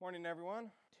Morning,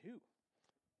 everyone.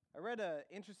 I read an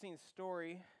interesting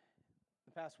story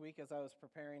the past week as I was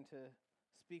preparing to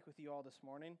speak with you all this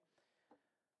morning,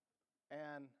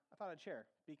 and I thought I'd share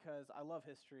because I love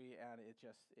history, and it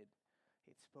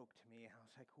spoke to me, and I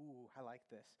was like, ooh, I like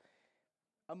this.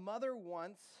 A mother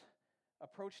once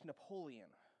approached Napoleon.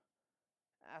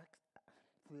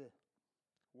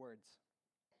 Words.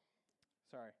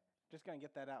 Sorry, just gonna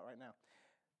get that out right now.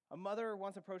 A mother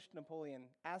once approached Napoleon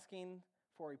asking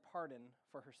for a pardon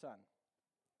for her son.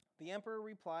 The emperor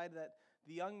replied that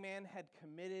the young man had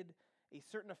committed a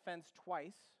certain offense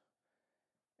twice,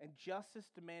 and justice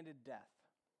demanded death.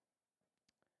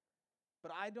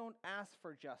 But I don't ask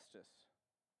for justice,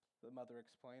 the mother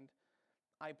explained.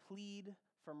 I plead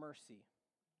for mercy.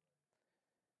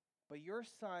 But your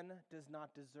son does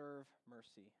not deserve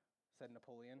mercy, said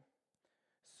Napoleon.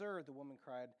 Sir, the woman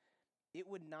cried, it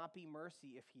would not be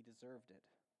mercy if he deserved it,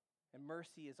 and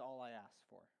mercy is all I ask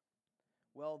for.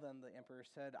 Well then, the emperor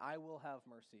said, I will have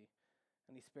mercy,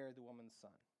 and he spared the woman's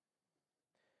son.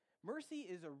 Mercy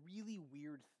is a really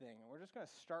weird thing, and we're just going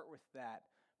to start with that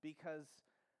because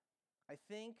I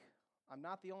think I'm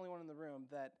not the only one in the room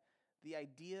that the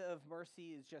idea of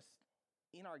mercy is just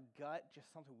in our gut,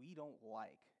 just something we don't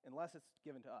like, unless it's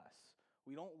given to us.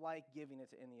 We don't like giving it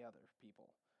to any other people,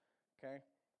 okay?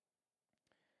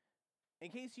 In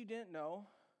case you didn't know,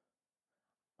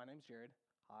 my name's Jared.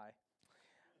 Hi.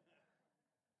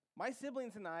 My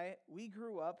siblings and I, we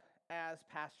grew up as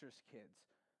pastors' kids.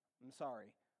 I'm sorry,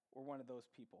 we're one of those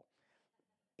people.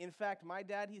 In fact, my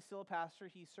dad, he's still a pastor.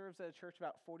 He serves at a church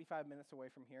about 45 minutes away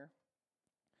from here.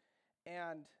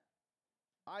 And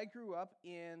I grew up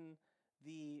in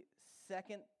the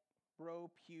second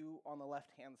row pew on the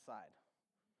left-hand side.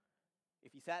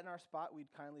 If you sat in our spot,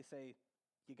 we'd kindly say,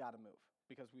 you got to move,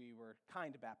 because we were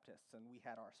kind Baptists and we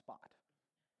had our spot.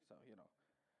 So,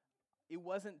 it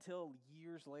wasn't until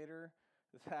years later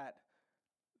that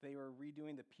they were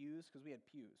redoing the pews, because we had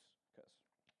pews, because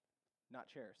not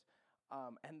chairs.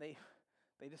 And they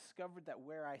discovered that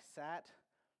where I sat,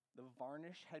 the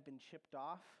varnish had been chipped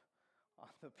off on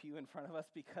the pew in front of us,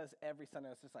 because every Sunday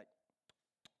I was just like,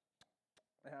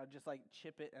 and I would just like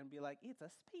chip it and be like, it's a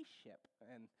spaceship.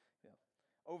 And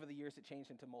over the years it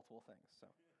changed into multiple things. So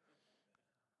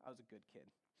I was a good kid.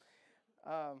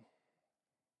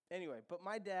 Anyway, but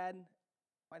my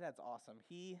dad's awesome.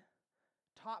 He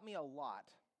taught me a lot,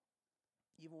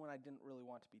 even when I didn't really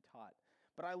want to be taught.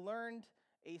 But I learned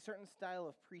a certain style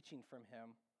of preaching from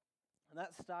him, and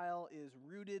that style is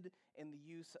rooted in the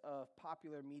use of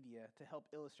popular media to help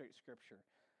illustrate Scripture.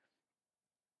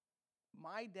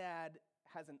 My dad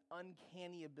has an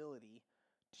uncanny ability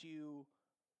to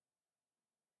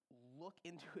look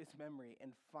into his memory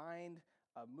and find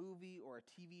a movie or a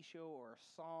TV show or a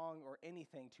song or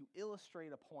anything to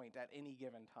illustrate a point at any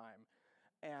given time.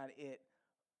 And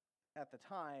at the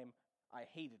time, I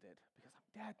hated it because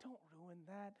I'm, Dad, don't ruin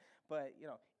that. But,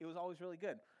 it was always really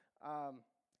good.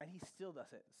 And he still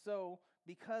does it. So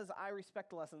because I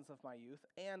respect the lessons of my youth,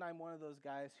 and I'm one of those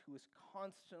guys who is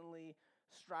constantly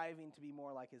striving to be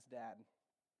more like his dad,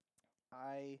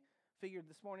 I figured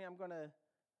this morning I'm going to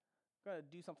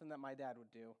do something that my dad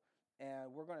would do.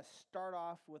 And we're going to start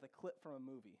off with a clip from a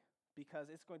movie because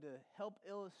it's going to help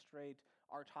illustrate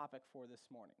our topic for this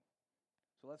morning.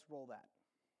 So let's roll that.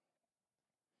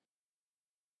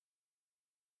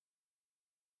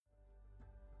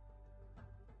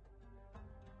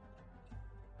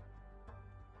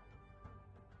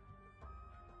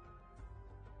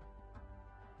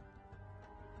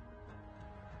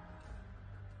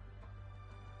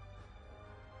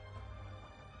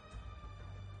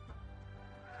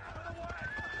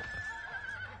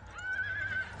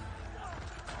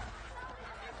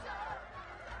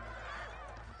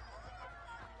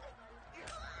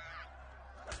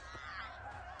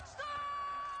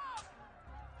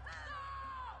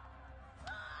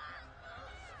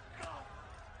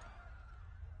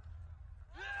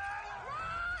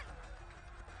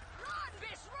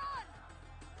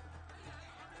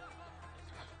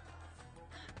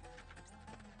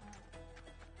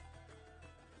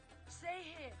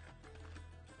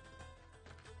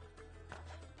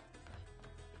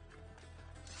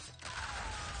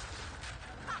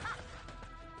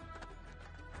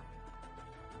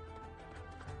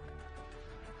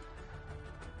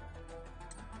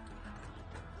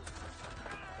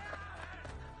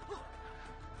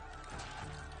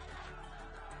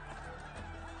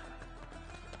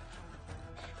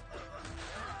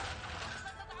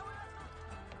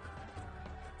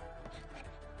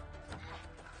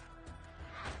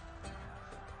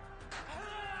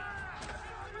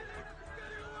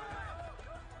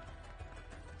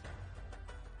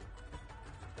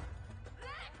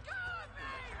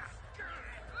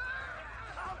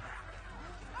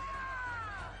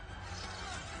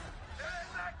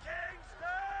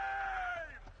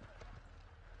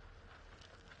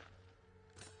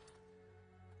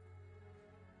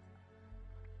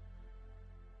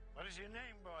 is your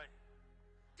name, boy?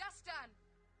 Dastan,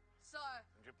 sir.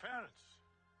 And your parents?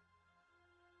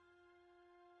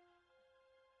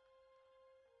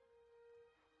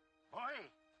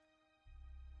 Boy!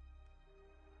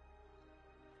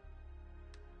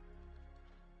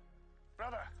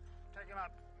 Brother, take him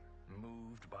up.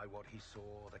 Moved by what he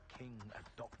saw, the king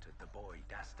adopted the boy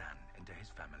Dastan into his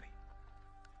family.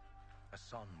 A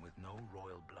son with no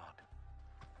royal blood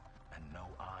and no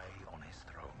eye on his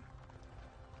throne.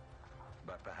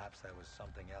 But perhaps there was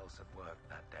something else at work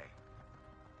that day.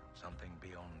 Something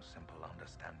beyond simple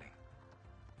understanding.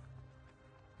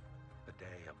 The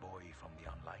day a boy from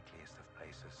the unlikeliest of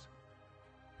places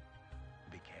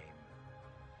became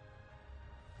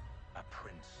a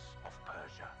prince of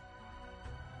Persia.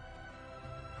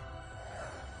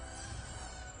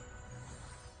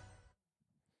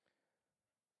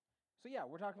 So yeah,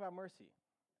 we're talking about mercy.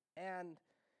 And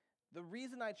the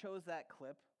reason I chose that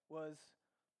clip was...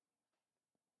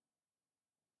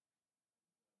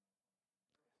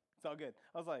 It's all good.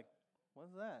 I was like,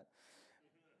 what's that?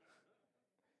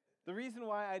 The reason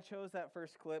why I chose that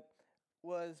first clip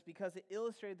was because it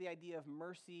illustrated the idea of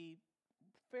mercy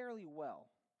fairly well.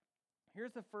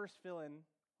 Here's the first fill-in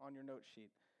on your note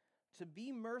sheet. To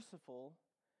be merciful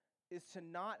is to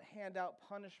not hand out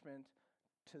punishment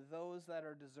to those that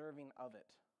are deserving of it.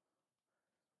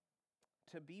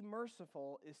 To be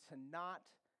merciful is to not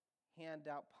hand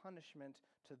out punishment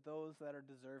to those that are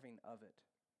deserving of it.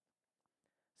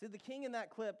 See, the king in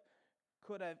that clip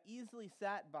could have easily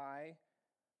sat by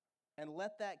and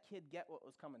let that kid get what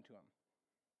was coming to him.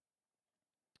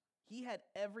 He had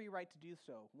every right to do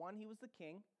so. One, he was the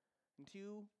king, and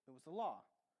two, it was the law.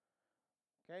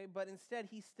 Okay, but instead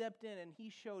he stepped in and he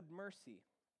showed mercy.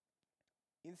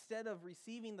 Instead of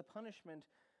receiving the punishment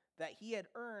that he had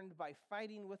earned by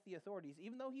fighting with the authorities,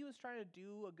 even though he was trying to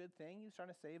do a good thing, he was trying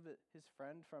to save his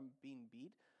friend from being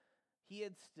beat, he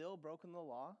had still broken the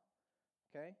law.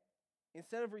 Okay?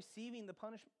 Instead of receiving the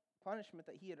punishment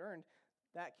that he had earned,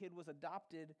 that kid was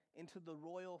adopted into the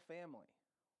royal family.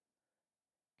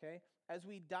 Okay? As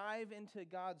we dive into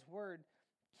God's word,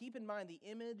 keep in mind the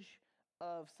image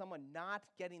of someone not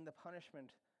getting the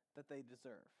punishment that they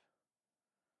deserve.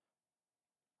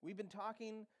 We've been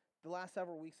talking the last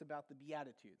several weeks about the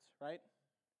Beatitudes, right?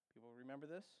 People remember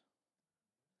this?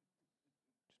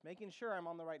 Just making sure I'm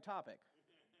on the right topic.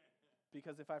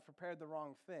 Because if I prepared the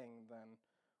wrong thing, then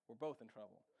we're both in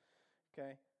trouble.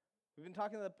 Okay? We've been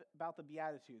talking about the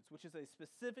Beatitudes, which is a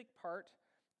specific part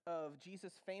of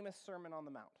Jesus' famous Sermon on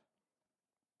the Mount.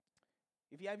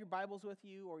 If you have your Bibles with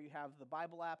you or you have the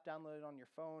Bible app downloaded on your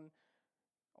phone,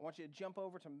 I want you to jump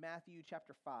over to Matthew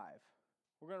chapter 5.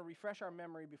 We're going to refresh our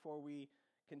memory before we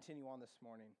continue on this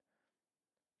morning.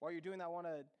 While you're doing that, I want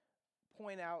to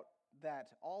point out that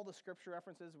all the scripture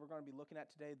references we're going to be looking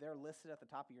at today, they're listed at the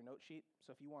top of your note sheet.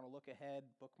 So if you want to look ahead,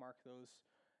 bookmark those,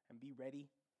 and be ready,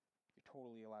 you're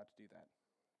totally allowed to do that.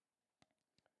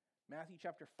 Matthew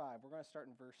chapter 5, we're going to start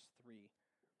in verse 3.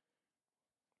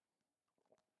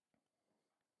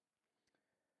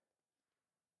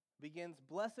 Begins,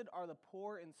 "Blessed are the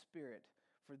poor in spirit,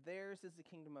 for theirs is the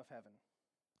kingdom of heaven.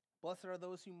 Blessed are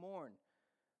those who mourn,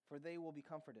 for they will be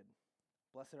comforted.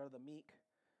 Blessed are the meek,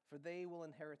 for they will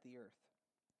inherit the earth.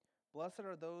 Blessed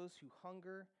are those who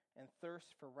hunger and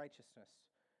thirst for righteousness,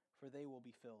 for they will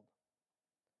be filled.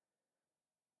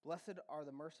 Blessed are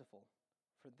the merciful,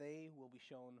 for they will be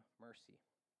shown mercy."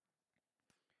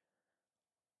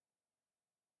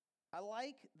 I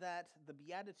like that the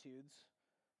Beatitudes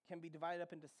can be divided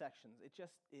up into sections.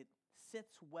 It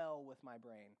sits well with my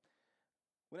brain.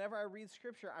 Whenever I read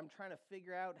scripture, I'm trying to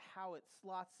figure out how it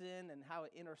slots in and how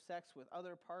it intersects with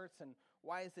other parts and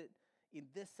why is it in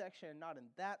this section and not in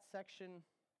that section.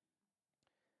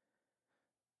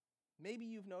 Maybe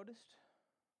you've noticed,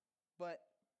 but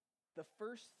the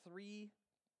first three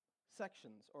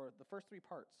sections, or the first three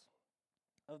parts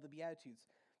of the Beatitudes,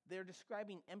 they're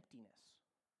describing emptiness,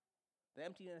 the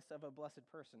emptiness of a blessed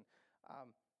person.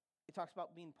 It talks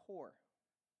about being poor.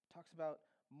 It talks about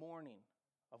mourning,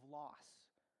 of loss.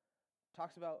 It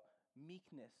talks about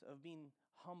meekness, of being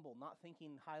humble, not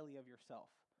thinking highly of yourself.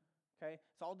 Okay?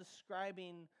 It's all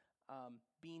describing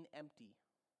being empty.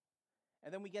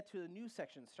 And then we get to the new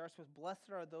section. It starts with, "Blessed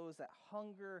are those that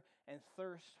hunger and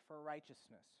thirst for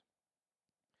righteousness."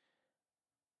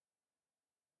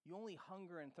 You only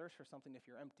hunger and thirst for something if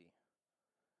you're empty.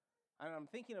 And I'm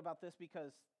thinking about this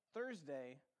because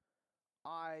Thursday,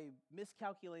 I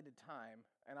miscalculated time,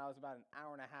 and I was about an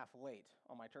hour and a half late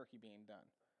on my turkey being done.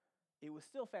 It was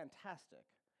still fantastic.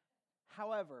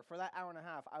 However, for that hour and a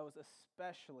half, I was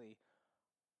especially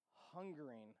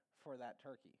hungering for that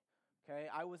turkey. Okay,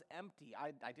 I was empty.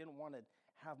 I didn't want to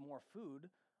have more food.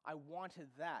 I wanted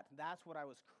that. That's what I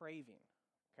was craving.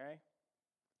 Okay?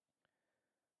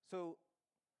 So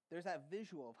there's that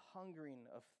visual of hungering,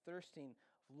 of thirsting,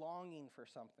 of longing for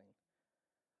something.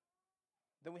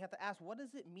 Then we have to ask, what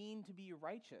does it mean to be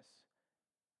righteous?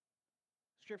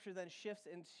 Scripture then shifts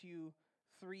into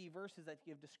 3 verses that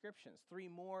give descriptions, 3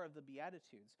 more of the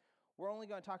Beatitudes. We're only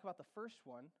going to talk about the first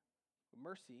one,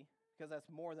 mercy, because that's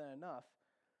more than enough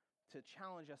to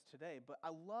challenge us today. But I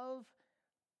love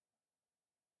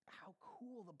how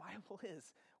cool the Bible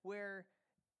is, where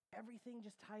everything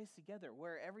just ties together,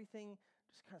 where everything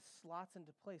just kind of slots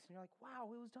into place. And you're like,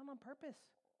 wow, it was done on purpose.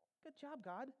 Good job,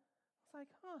 God. It's like,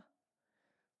 huh.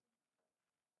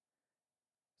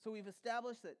 So we've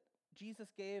established that Jesus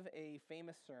gave a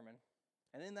famous sermon.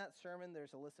 And in that sermon,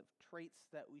 there's a list of traits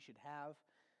that we should have.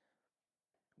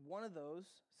 One of those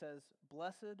says,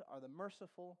 "Blessed are the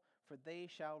merciful, for they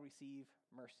shall receive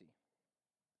mercy."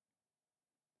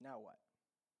 Now what?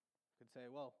 You could say,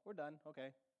 well, we're done. Okay,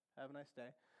 have a nice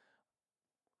day.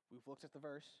 We've looked at the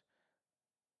verse.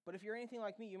 But if you're anything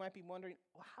like me, you might be wondering,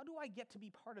 well, how do I get to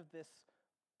be part of this,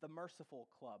 the merciful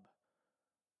club?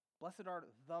 Blessed are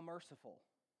the merciful.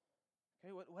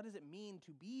 Okay, what does it mean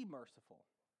to be merciful?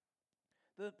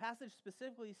 The passage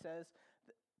specifically says,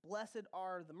 blessed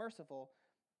are the merciful,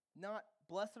 not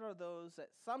blessed are those that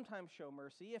sometimes show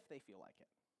mercy if they feel like it,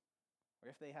 or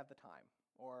if they have the time,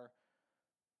 or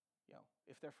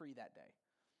if they're free that day.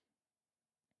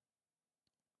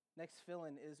 Next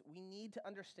fill-in is we need to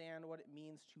understand what it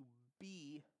means to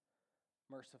be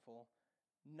merciful,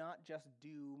 not just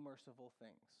do merciful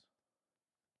things.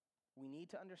 We need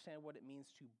to understand what it means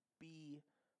to be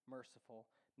merciful,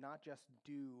 not just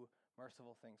do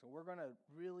merciful things. And we're going to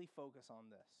really focus on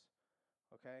this,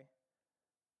 okay?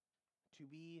 To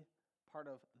be part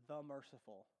of the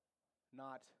merciful,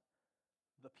 not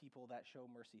the people that show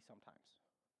mercy sometimes.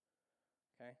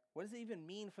 Okay? What does it even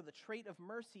mean for the trait of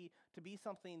mercy to be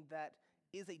something that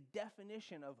is a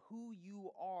definition of who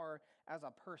you are as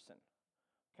a person?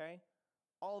 Okay?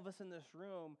 All of us in this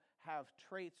room have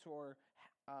traits or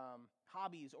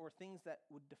hobbies or things that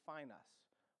would define us.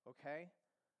 Okay?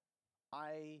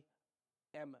 I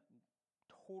am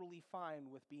totally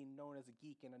fine with being known as a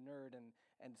geek and a nerd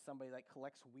and somebody that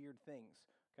collects weird things.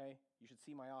 Okay? You should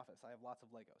see my office. I have lots of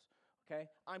Legos. Okay?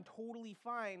 I'm totally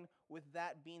fine with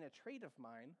that being a trait of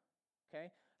mine.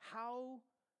 Okay? How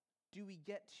do we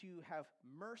get to have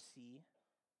mercy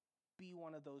be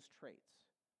one of those traits?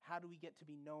 How do we get to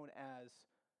be known as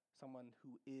someone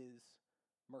who is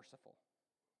merciful?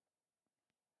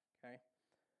 Okay?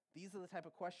 These are the type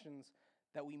of questions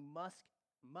that we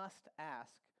must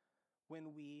ask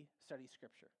when we study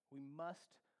Scripture. We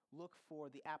must look for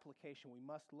the application. We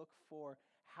must look for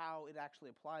how it actually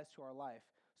applies to our life,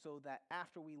 so that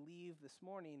after we leave this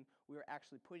morning, we are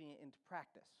actually putting it into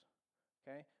practice.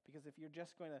 Okay? Because if you're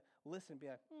just going to listen and be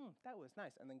like, that was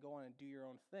nice, and then go on and do your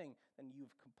own thing, then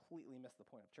you've completely missed the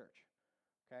point of church.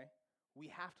 Okay? We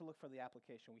have to look for the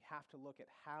application. We have to look at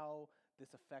how this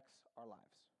affects our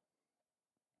lives.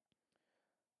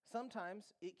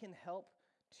 Sometimes it can help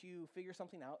to figure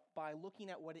something out by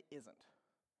looking at what it isn't.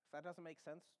 If that doesn't make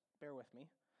sense, bear with me.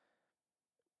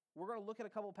 We're going to look at a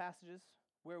couple passages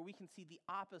where we can see the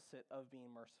opposite of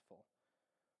being merciful.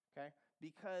 Okay?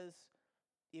 Because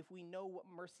if we know what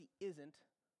mercy isn't,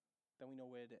 then we know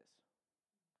what it is.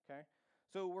 Okay?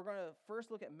 So we're going to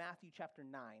first look at Matthew chapter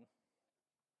 9.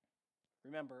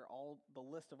 Remember, all the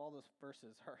list of all those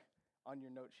verses are on your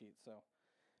note sheet. So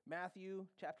Matthew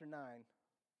chapter 9,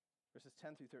 verses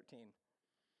 10 through 13.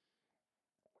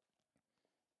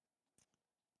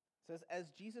 It says,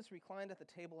 "As Jesus reclined at the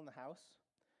table in the house,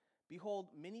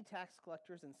 behold, many tax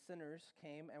collectors and sinners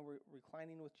came and were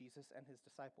reclining with Jesus and his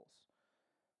disciples.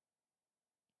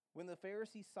 When the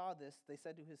Pharisees saw this, they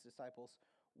said to his disciples,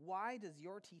 'Why does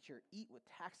your teacher eat with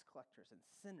tax collectors and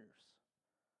sinners?'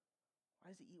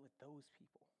 Why does he eat with those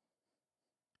people?"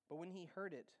 But when he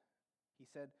heard it, he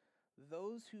said,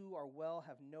 "Those who are well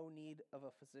have no need of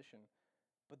a physician,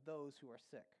 but those who are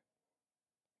sick.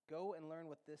 Go and learn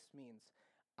what this means.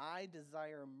 I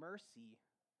desire mercy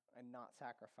and not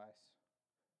sacrifice,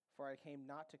 for I came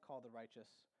not to call the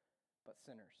righteous, but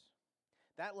sinners."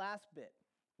 That last bit,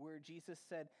 where Jesus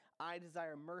said, "I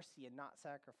desire mercy and not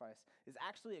sacrifice," is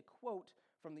actually a quote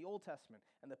from the Old Testament.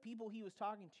 And the people he was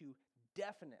talking to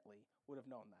definitely would have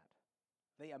known that.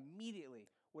 They immediately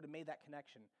would have made that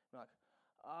connection. They're like,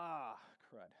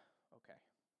 crud. Okay.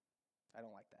 I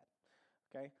don't like that.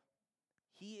 Okay?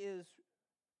 He is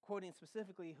quoting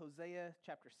specifically Hosea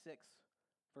chapter 6,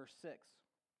 verse 6.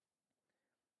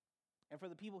 And for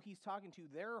the people he's talking to,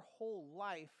 their whole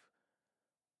life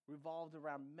revolved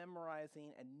around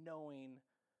memorizing and knowing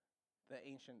the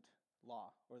ancient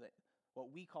law, or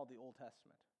what we call the Old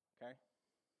Testament, okay?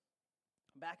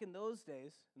 Back in those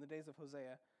days, in the days of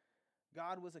Hosea,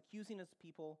 God was accusing his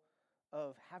people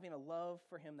of having a love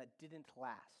for him that didn't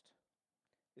last.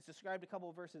 It's described a couple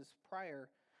of verses prior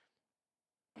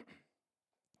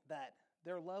that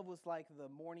their love was like the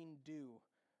morning dew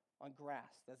on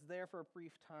grass that's there for a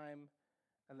brief time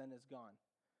and then is gone.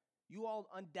 You all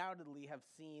undoubtedly have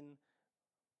seen,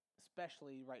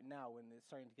 especially right now when it's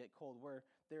starting to get cold, where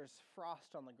there's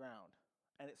frost on the ground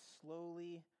and it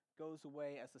slowly goes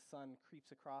away as the sun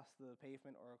creeps across the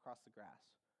pavement or across the grass.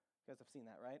 You guys have seen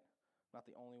that, right? I'm not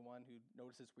the only one who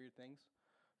notices weird things,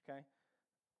 okay?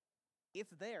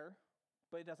 It's there,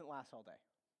 but it doesn't last all day.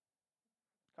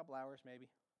 A couple hours maybe,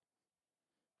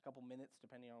 a couple minutes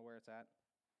depending on where it's at.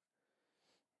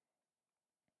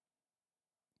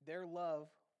 Their love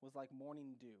was like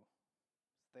morning dew.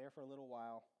 It's there for a little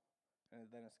while, and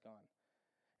then it's gone.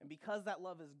 And because that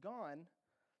love is gone,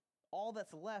 all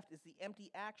that's left is the empty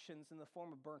actions in the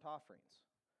form of burnt offerings.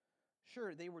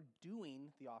 Sure, they were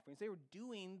doing the offerings. They were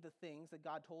doing the things that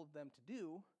God told them to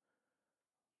do,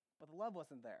 but the love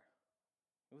wasn't there.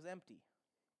 It was empty.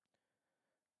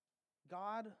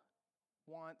 God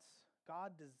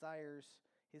desires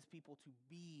his people to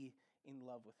be in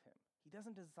love with him. He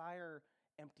doesn't desire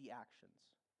empty actions.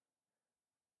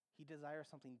 He desires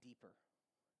something deeper.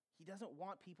 He doesn't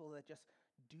want people that just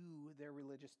do their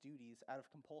religious duties out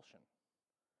of compulsion.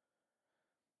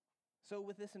 So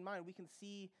with this in mind, we can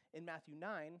see in Matthew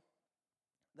 9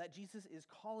 that Jesus is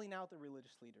calling out the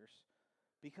religious leaders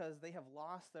because they have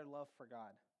lost their love for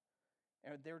God.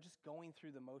 And they're just going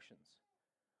through the motions.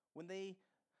 When they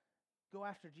go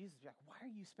after Jesus, they're like, why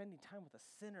are you spending time with the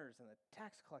sinners and the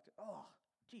tax collectors? Oh,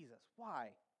 Jesus, why?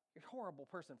 You're a horrible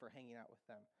person for hanging out with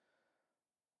them.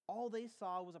 All they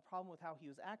saw was a problem with how he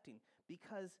was acting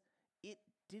because it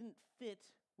didn't fit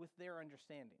with their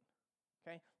understanding.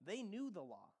 Okay? They knew the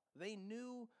law. They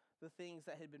knew the things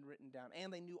that had been written down,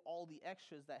 and they knew all the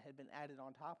extras that had been added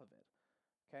on top of it.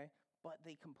 Okay? But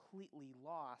they completely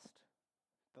lost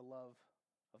the love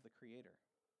of the Creator.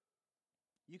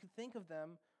 You could think of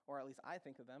them, or at least I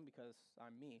think of them because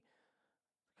I'm me,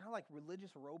 kind of like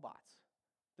religious robots.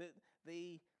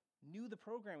 They knew the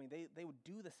programming. They would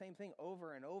do the same thing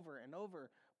over and over and over,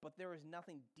 but there was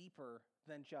nothing deeper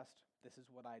than just, this is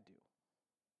what I do.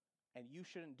 And you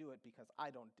shouldn't do it because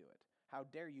I don't do it. How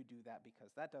dare you do that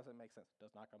because that doesn't make sense.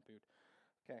 Does not compute.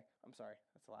 Okay, I'm sorry.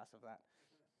 That's the last of that.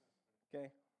 Okay.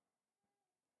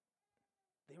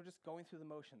 They were just going through the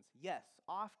motions. Yes,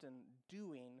 often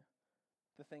doing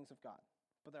the things of God,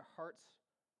 but their hearts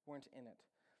weren't in it.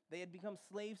 They had become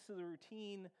slaves to the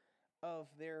routine of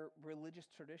their religious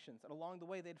traditions, and along the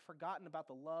way, they'd forgotten about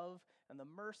the love and the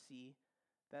mercy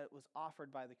that was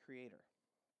offered by the Creator.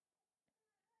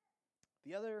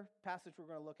 The other passage we're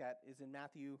going to look at is in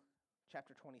Matthew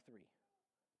chapter 23.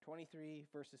 23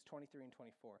 verses 23 and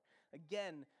 24.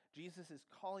 Again, Jesus is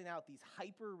calling out these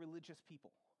hyper-religious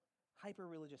people.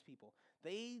 Hyper-religious people.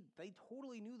 They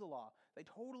totally knew the law. They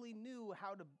totally knew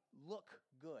how to look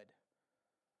good.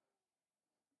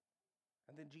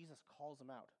 And then Jesus calls them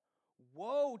out.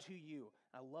 Woe to you.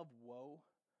 I love woe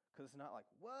because it's not like,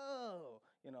 whoa.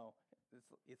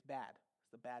 It's bad.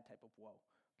 It's the bad type of woe.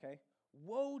 Okay?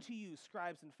 Woe to you,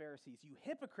 scribes and Pharisees, you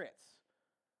hypocrites.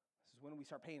 This is when we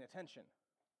start paying attention.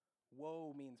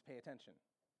 Woe means pay attention.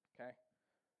 Okay?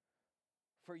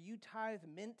 For you tithe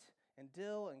mint and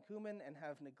dill and cumin and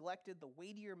have neglected the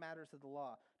weightier matters of the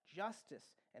law, justice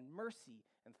and mercy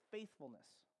and faithfulness.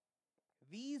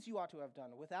 These you ought to have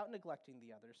done without neglecting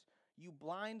the others, you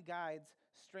blind guides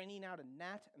straining out a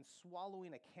gnat and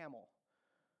swallowing a camel.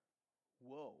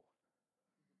 Whoa.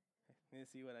 You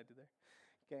see what I did there?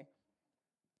 Okay.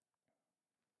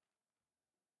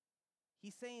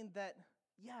 He's saying that,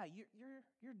 yeah,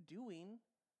 you're doing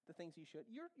the things you should.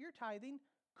 You're tithing,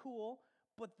 cool,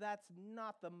 but that's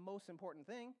not the most important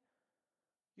thing.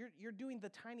 You're doing the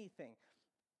tiny thing.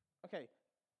 Okay,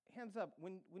 hands up.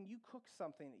 When you cook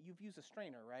something, you've used a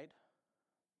strainer, right?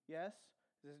 Yes?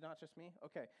 This is not just me?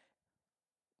 Okay.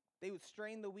 They would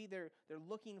strain the wheat. They're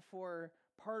looking for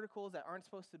particles that aren't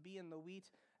supposed to be in the wheat,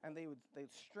 and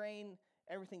they'd strain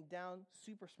everything down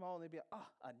super small, and they'd be like,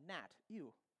 a gnat.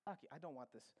 Ew. Okay, I don't want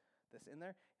this in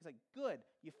there. He's like, good,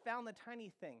 you found the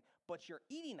tiny thing, but you're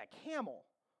eating a camel.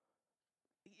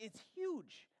 It's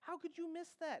huge. How could you miss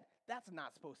that? That's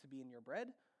not supposed to be in your bread.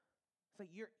 It's like,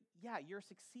 you're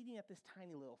succeeding at this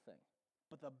tiny little thing,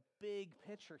 but the big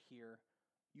picture here,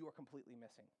 you are completely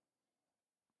missing.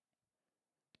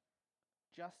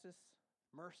 Justice,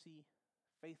 mercy,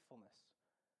 faithfulness.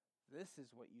 This is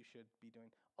what you should be doing,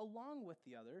 along with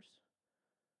the others,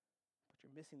 but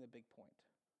you're missing the big point.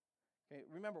 Okay,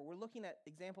 remember, we're looking at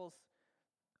examples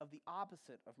of the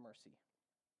opposite of mercy.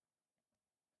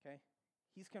 Okay?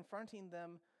 He's confronting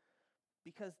them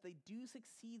because they do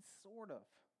succeed, sort of,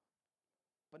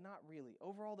 but not really.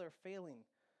 Overall, they're failing.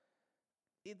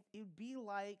 It'd be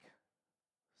like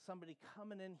somebody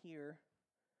coming in here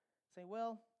saying,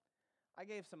 well, I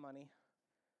gave some money.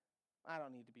 I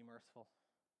don't need to be merciful.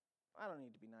 I don't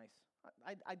need to be nice.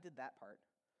 I did that part.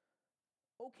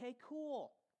 Okay,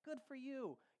 cool. Good for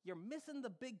you. You're missing the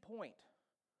big point.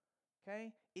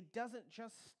 Okay? It doesn't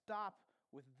just stop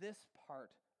with this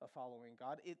part of following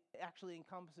God. It actually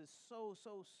encompasses so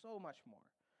much more.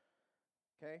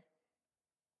 Okay?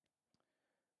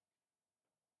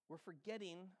 We're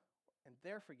forgetting, and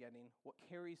they're forgetting, what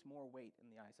carries more weight in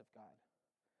the eyes of God.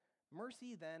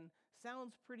 Mercy, then,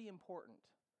 sounds pretty important.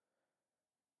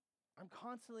 I'm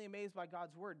constantly amazed by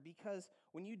God's word because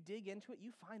when you dig into it,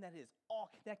 you find that it is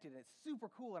all connected and it's super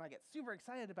cool and I get super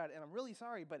excited about it and I'm really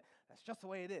sorry, but that's just the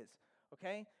way it is,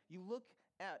 okay? You look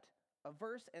at a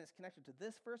verse and it's connected to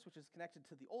this verse, which is connected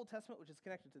to the Old Testament, which is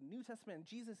connected to the New Testament, and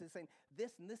Jesus is saying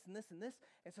this and this and this and this,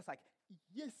 and it's just like,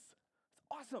 yes, it's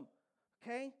awesome,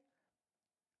 okay?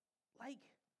 Like,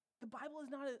 the Bible is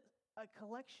not a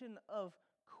collection of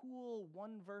cool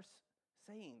one-verse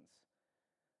sayings.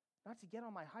 Not to get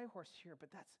on my high horse here,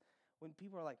 but that's when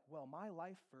people are like, well, my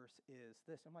life verse is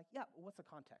this. I'm like, yeah, what's the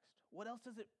context? What else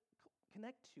does it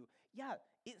connect to? Yeah,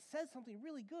 it says something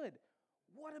really good.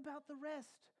 What about the rest?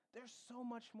 There's so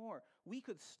much more. We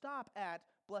could stop at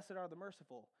blessed are the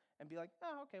merciful and be like,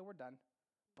 oh, okay, we're done.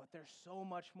 But there's so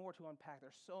much more to unpack.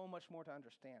 There's so much more to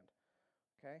understand,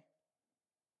 okay?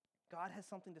 God has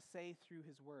something to say through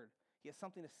his word. He has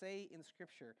something to say in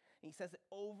Scripture. And he says it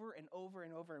over and over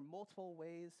and over in multiple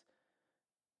ways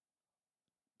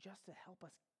just to help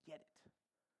us get it.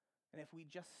 And if we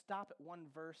just stop at one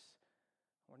verse,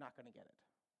 we're not going to get it.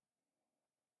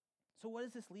 So what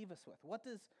does this leave us with? What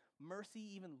does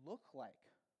mercy even look like?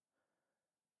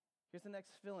 Here's the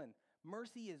next fill-in.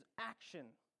 Mercy is action.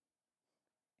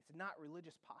 It's not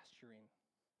religious posturing.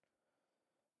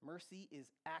 Mercy is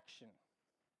action,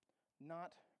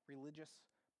 not religious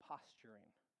posturing.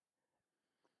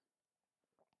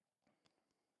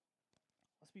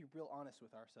 Let's be real honest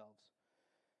with ourselves.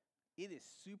 It is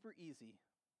super easy,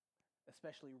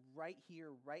 especially right here,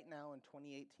 right now in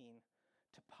 2018,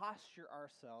 to posture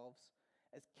ourselves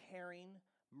as caring,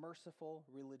 merciful,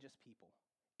 religious people.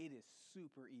 It is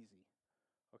super easy,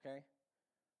 okay?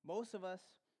 Most of us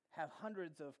have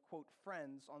hundreds of, quote,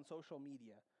 friends on social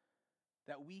media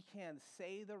that we can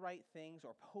say the right things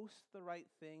or post the right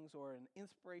things or an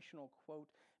inspirational quote,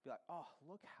 be like, oh,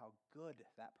 look how good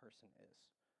that person is.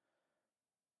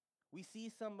 We see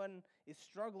someone is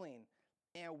struggling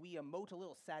and we emote a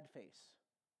little sad face.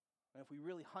 And if we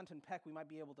really hunt and peck, we might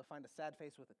be able to find a sad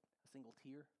face with a single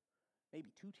tear,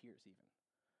 maybe 2 tears even,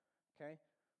 okay?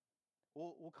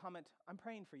 We'll comment, I'm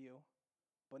praying for you,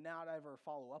 but not ever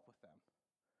follow up with them.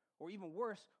 Or even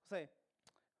worse, we'll say,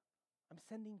 I'm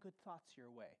sending good thoughts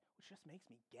your way, which just makes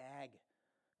me gag.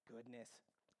 Goodness,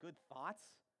 good thoughts?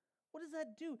 What does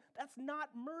that do? That's not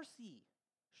mercy.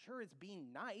 Sure, it's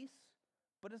being nice,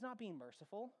 but it's not being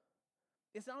merciful.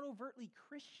 It's not overtly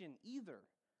Christian either.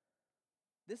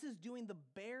 This is doing the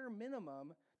bare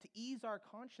minimum to ease our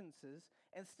consciences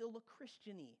and still look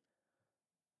Christian-y.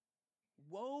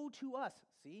 Woe to us,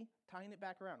 see, tying it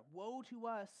back around. Woe to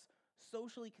us,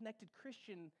 socially connected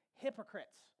Christian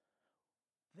hypocrites.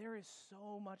 There is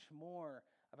so much more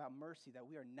about mercy that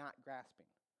we are not grasping,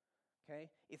 okay?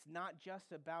 It's not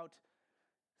just about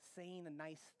saying a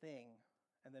nice thing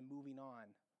and then moving on.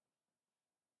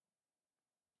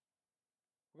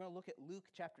 We're going to look at Luke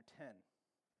chapter 10.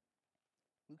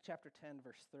 Luke chapter 10,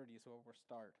 verse 30 is where we'll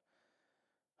start.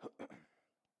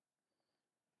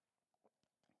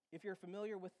 If you're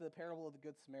familiar with the parable of the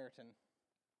Good Samaritan,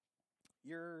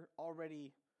 you're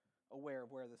already aware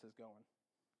of where this is going.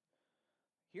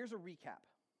 Here's a recap.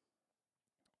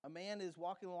 A man is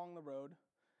walking along the road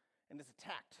and is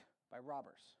attacked by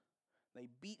robbers. They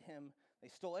beat him, they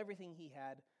stole everything he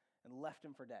had, and left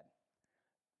him for dead.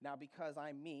 Now, because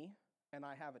I'm me, and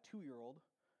I have a 2-year-old,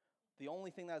 the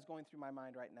only thing that's going through my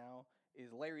mind right now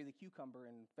is Larry the Cucumber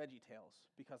in VeggieTales,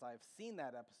 because I've seen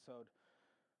that episode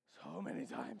so many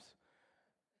times.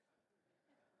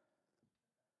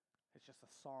 It's just the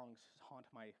songs haunt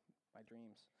my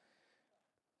dreams.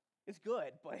 It's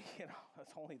good, but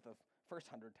it's only the first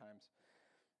 100 times.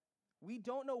 We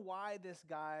don't know why this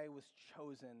guy was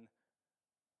chosen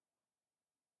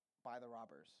by the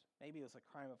robbers. Maybe it was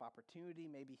a crime of opportunity.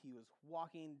 Maybe he was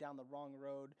walking down the wrong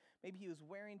road. Maybe he was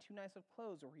wearing too nice of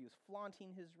clothes, or he was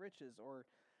flaunting his riches, or,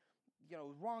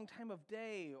 wrong time of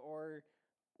day, or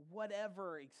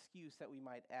whatever excuse that we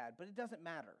might add. But it doesn't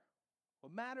matter.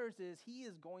 What matters is he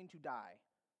is going to die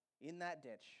in that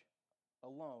ditch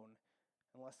alone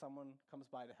unless someone comes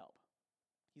by to help.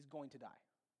 He's going to die.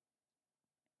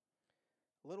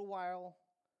 A little while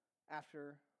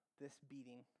after this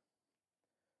beating,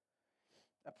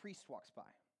 a priest walks by.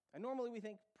 And normally we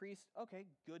think, priest, okay,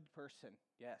 good person,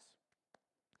 yes.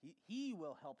 He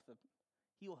will help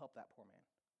that poor man.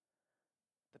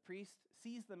 The priest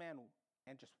sees the man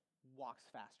and just walks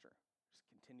faster, just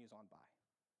continues on by.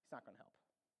 He's not going to help.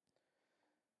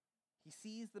 He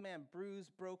sees the man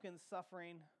bruised, broken,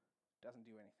 suffering, doesn't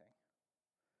do anything.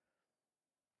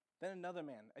 Then another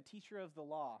man, a teacher of the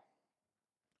law,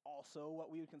 also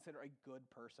what we would consider a good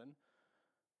person,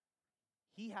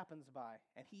 he happens by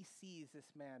and he sees this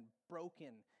man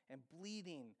broken and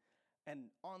bleeding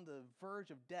and on the verge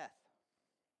of death.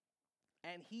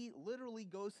 And he literally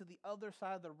goes to the other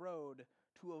side of the road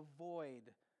to avoid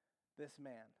this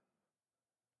man.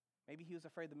 Maybe he was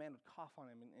afraid the man would cough on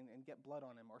him and get blood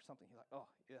on him or something. He's like, oh,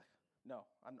 ugh, no,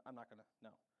 I'm not going to, no.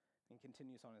 And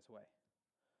continues on his way.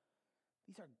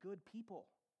 These are good people,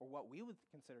 or what we would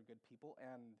consider good people,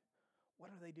 and what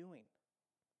are they doing?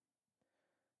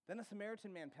 Then a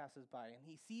Samaritan man passes by, and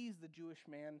he sees the Jewish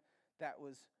man that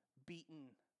was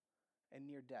beaten and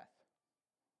near death.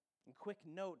 And quick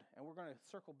note, and we're going to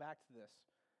circle back to this,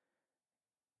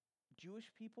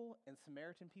 Jewish people and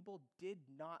Samaritan people did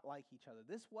not like each other.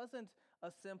 This wasn't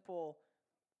a simple,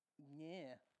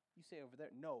 yeah, you say over there.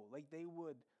 No, they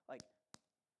would,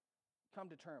 come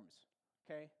to terms,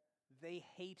 okay? They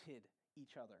hated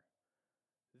each other.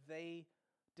 They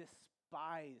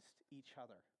despised each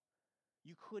other.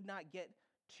 You could not get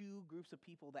two groups of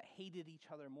people that hated each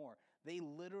other more. They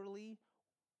literally,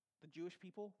 the Jewish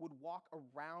people, would walk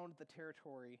around the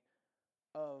territory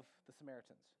of the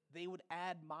Samaritans. They would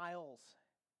add miles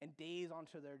and days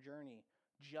onto their journey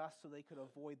just so they could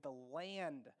avoid the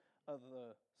land of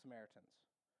the Samaritans.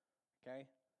 Okay?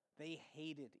 They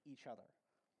hated each other.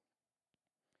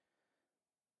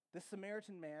 This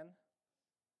Samaritan man,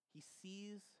 he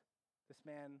sees this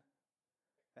man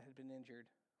that had been injured,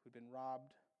 who'd been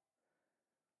robbed,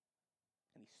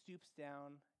 and he stoops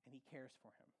down and he cares for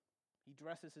him. He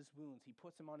dresses his wounds. He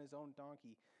puts him on his own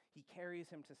donkey. He carries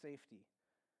him to safety.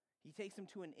 He takes him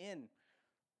to an inn,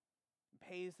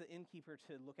 pays the innkeeper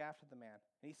to look after the man.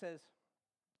 And he says,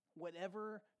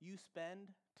 whatever you spend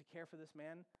to care for this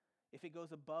man, if it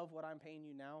goes above what I'm paying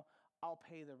you now, I'll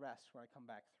pay the rest when I come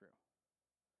back through.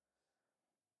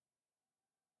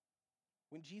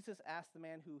 When Jesus asked the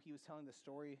man who he was telling the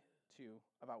story to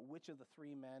about which of the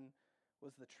three men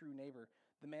was the true neighbor,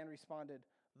 the man responded,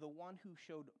 the one who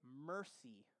showed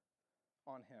mercy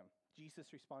on him.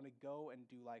 Jesus responded, go and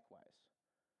do likewise.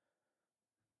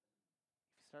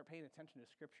 If you start paying attention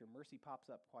to Scripture, mercy pops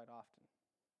up quite often.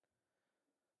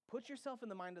 Put yourself in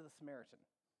the mind of the Samaritan,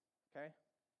 okay?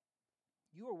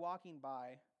 You are walking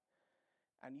by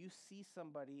and you see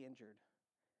somebody injured,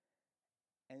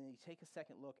 and you take a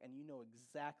second look and you know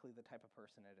exactly the type of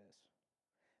person it is.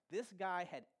 This guy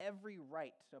had every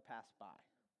right to pass by.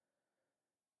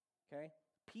 Okay?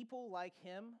 People like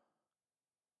him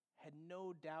had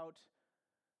no doubt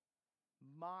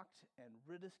mocked and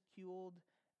ridiculed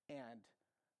and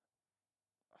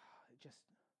just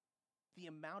the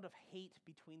amount of hate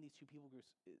between these two people groups,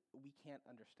 we can't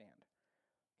understand.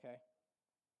 Okay?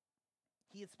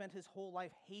 He had spent his whole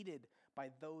life hated by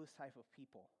those type of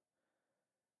people.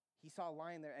 He saw a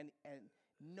lion there, and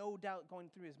no doubt going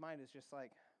through his mind is just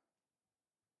like,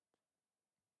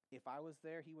 if I was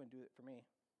there, he wouldn't do it for me.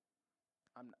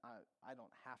 I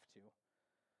don't have to.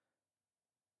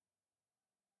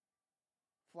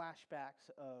 Flashbacks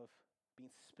of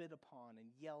being spit upon and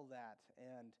yelled at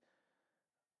and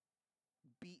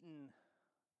beaten,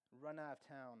 run out of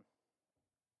town.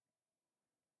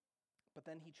 But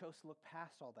then he chose to look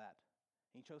past all that.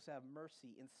 He chose to have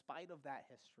mercy in spite of that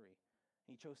history.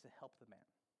 And he chose to help the man.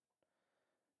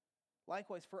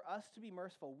 Likewise, for us to be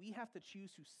merciful, we have to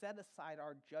choose to set aside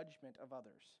our judgment of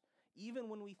others, even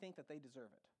when we think that they deserve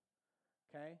it.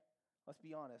 Okay? Let's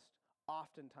be honest.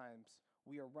 Oftentimes,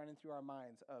 we are running through our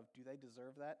minds of, do they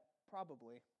deserve that?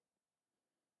 Probably.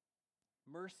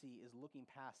 Mercy is looking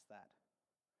past that.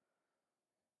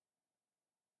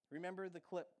 Remember the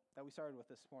clip that we started with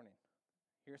this morning.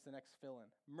 Here's the next fill-in.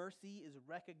 Mercy is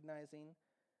recognizing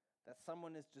that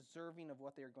someone is deserving of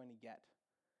what they are going to get,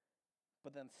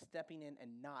 but then stepping in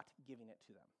and not giving it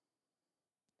to them.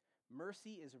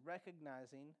 Mercy is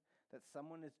recognizing that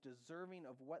someone is deserving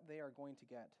of what they are going to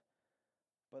get,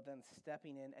 but then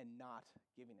stepping in and not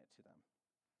giving it to them.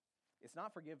 It's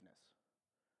not forgiveness.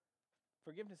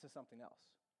 Forgiveness is something else.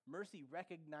 Mercy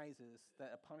recognizes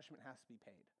that a punishment has to be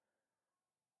paid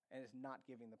and is not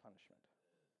giving the punishment.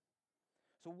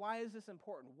 So why is this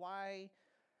important? Why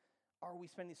are we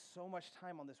spending so much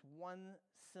time on this one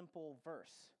simple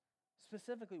verse?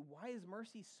 Specifically, why is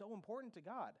mercy so important to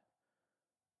God?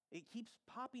 It keeps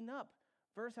popping up,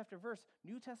 verse after verse,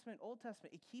 New Testament, Old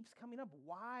Testament. It keeps coming up.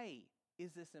 Why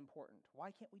is this important?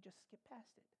 Why can't we just skip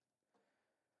past it?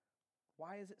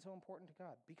 Why is it so important to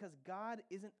God? Because God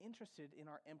isn't interested in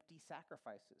our empty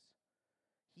sacrifices.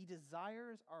 He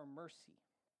desires our mercy.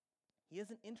 He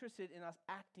isn't interested in us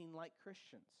acting like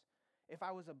Christians. If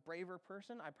I was a braver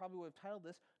person, I probably would have titled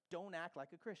this, Don't Act Like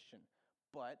a Christian.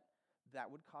 But that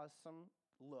would cause some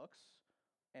looks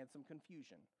and some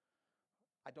confusion.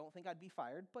 I don't think I'd be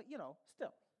fired, but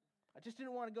still. I just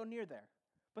didn't want to go near there.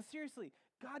 But seriously,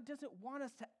 God doesn't want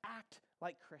us to act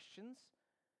like Christians.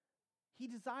 He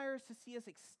desires to see us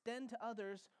extend to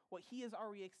others what he has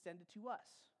already extended to us.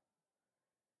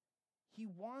 He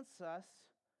wants us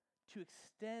to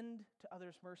extend to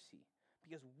others mercy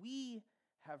because we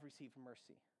have received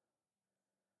mercy.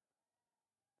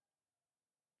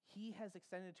 He has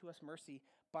extended to us mercy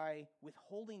by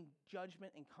withholding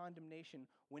judgment and condemnation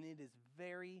when it is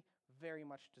very, very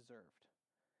much deserved.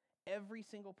 Every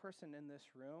single person in this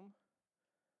room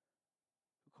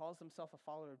who calls himself a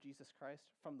follower of Jesus Christ,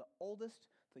 from the oldest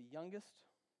to the youngest,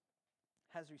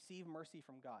 has received mercy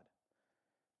from God.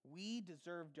 We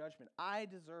deserve judgment. I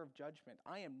deserve judgment.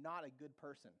 I am not a good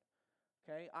person.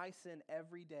 Okay? I sin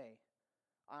every day.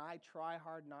 I try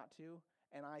hard not to,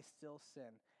 and I still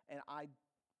sin. And I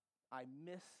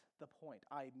miss the point.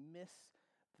 I miss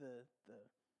the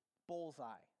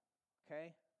bullseye.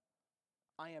 Okay?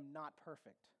 I am not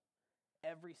perfect.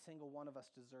 Every single one of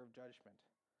us deserve judgment.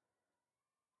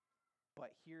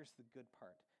 But here's the good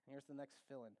part. And here's the next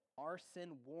fill-in. Our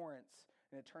sin warrants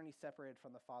an eternity separated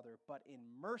from the Father, but in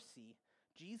mercy,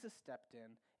 Jesus stepped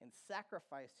in and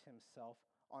sacrificed himself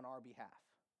on our behalf.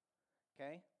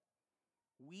 Okay?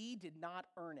 We did not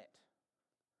earn it.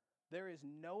 There is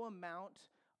no amount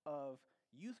of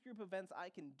youth group events I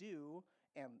can do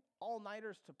and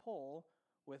all-nighters to pull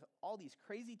with all these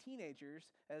crazy teenagers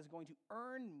that is going to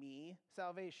earn me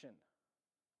salvation.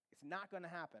 It's not going to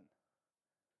happen.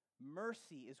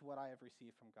 Mercy is what I have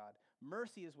received from God.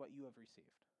 Mercy is what you have received.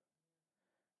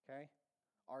 Okay?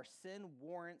 Our sin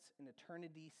warrants an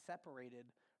eternity separated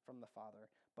from the Father,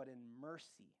 but in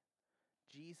mercy,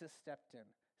 Jesus stepped in,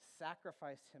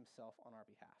 sacrificed himself on our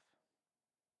behalf.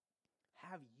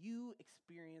 Have you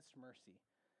experienced mercy?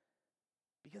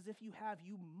 Because if you have,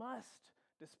 you must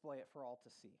display it for all to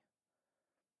see.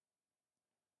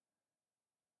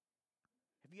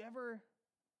 Have you ever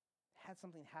had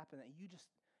something happen that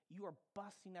you are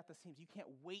busting at the seams? You can't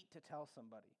wait to tell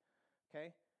somebody,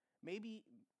 okay? Maybe,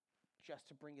 just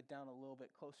to bring it down a little bit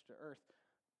closer to earth,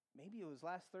 maybe it was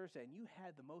last Thursday and you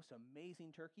had the most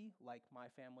amazing turkey, like my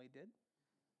family did.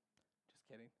 Just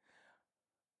kidding.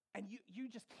 And you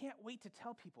just can't wait to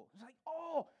tell people. It's like,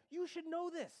 oh, you should know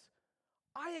this.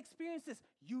 I experienced this.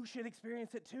 You should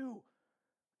experience it too.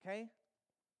 Okay?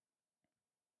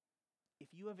 If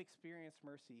you have experienced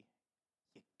mercy,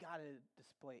 you gotta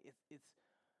display it. It's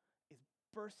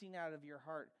bursting out of your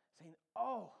heart, saying,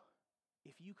 oh,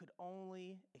 if you could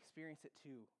only experience it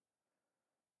too.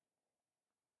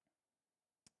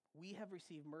 We have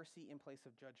received mercy in place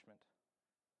of judgment.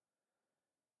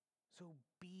 So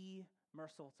be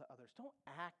merciful to others. Don't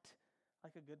act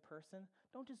like a good person.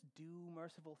 Don't just do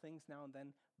merciful things now and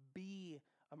then. Be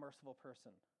a merciful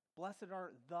person. Blessed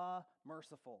are the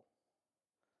merciful.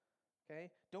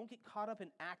 Okay? Don't get caught up in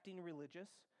acting religious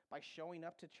by showing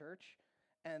up to church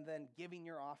and then giving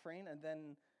your offering and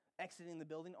then exiting the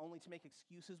building only to make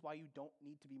excuses why you don't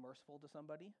need to be merciful to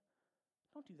somebody.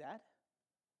 Don't do that.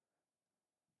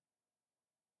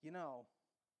 If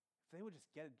they would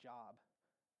just get a job,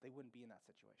 they wouldn't be in that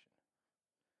situation.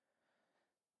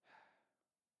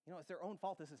 It's their own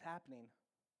fault this is happening.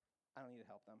 I don't need to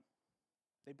help them.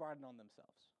 They brought it on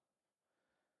themselves.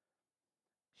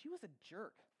 She was a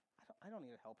jerk. I don't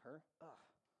need to help her. Ugh.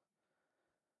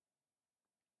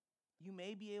 You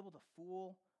may be able to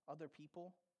fool other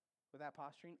people with that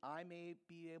posturing. I may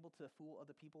be able to fool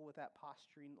other people with that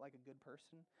posturing like a good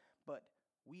person, but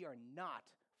we are not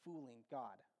fooling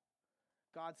God.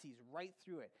 God sees right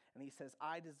through it, and he says,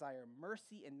 I desire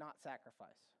mercy and not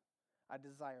sacrifice. I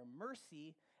desire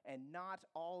mercy and not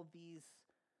all these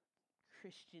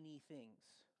Christian-y things.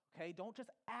 Okay? Don't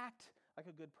just act like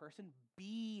a good person.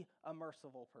 Be a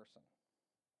merciful person.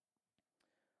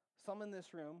 Some in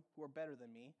this room who are better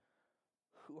than me,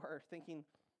 who are thinking,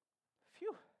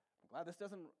 phew, I'm glad this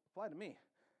doesn't apply to me,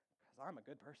 because I'm a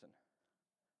good person.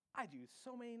 I do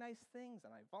so many nice things,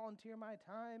 and I volunteer my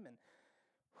time, and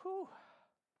whew,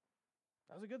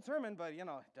 that was a good sermon, but, it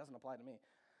doesn't apply to me.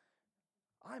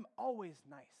 I'm always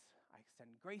nice. I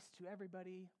extend grace to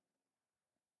everybody.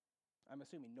 I'm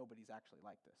assuming nobody's actually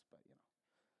like this, but,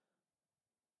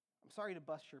 I'm sorry to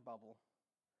bust your bubble.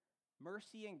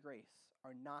 Mercy and grace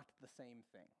are not the same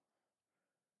thing.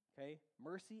 Okay?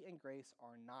 Mercy and grace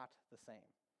are not the same.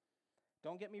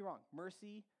 Don't get me wrong.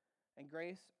 Mercy and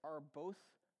grace are both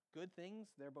good things.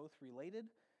 They're both related,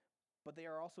 but they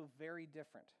are also very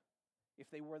different. If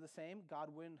they were the same, God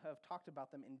wouldn't have talked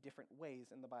about them in different ways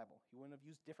in the Bible. He wouldn't have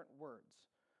used different words.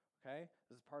 Okay?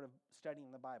 This is part of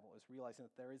studying the Bible, is realizing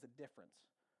that there is a difference,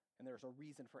 and there's a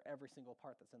reason for every single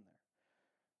part that's in there.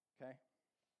 Okay?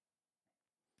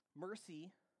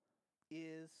 Mercy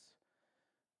is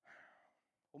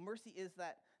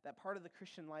that part of the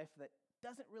Christian life that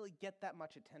doesn't really get that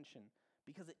much attention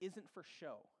because it isn't for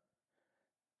show.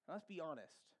 Now, let's be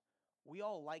honest. We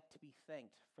all like to be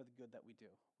thanked for the good that we do.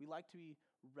 We like to be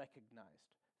recognized.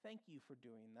 Thank you for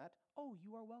doing that. Oh,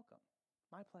 you are welcome.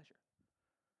 My pleasure.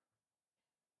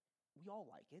 We all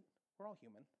like it. We're all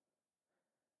human.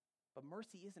 But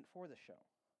mercy isn't for the show.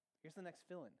 Here's the next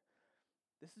fill-in.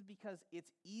 This is because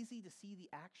it's easy to see the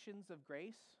actions of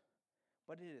grace,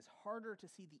 but it is harder to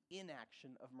see the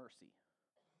inaction of mercy.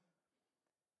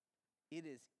 It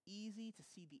is easy to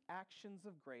see the actions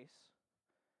of grace,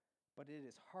 but it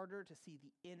is harder to see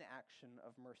the inaction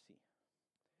of mercy.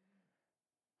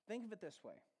 Think of it this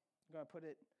way. I'm going to put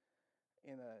it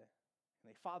in a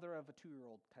father of a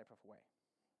 2-year-old type of way.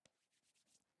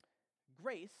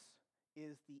 Grace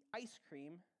is the ice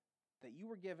cream that you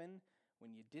were given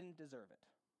when you didn't deserve it.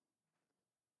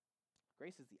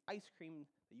 Grace is the ice cream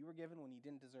that you were given when you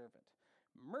didn't deserve it.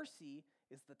 Mercy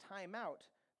is the timeout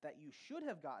that you should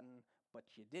have gotten, but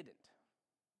you didn't.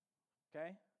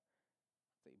 Okay?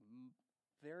 It's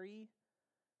a very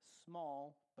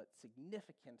small but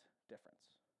significant difference.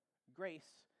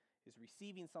 Grace is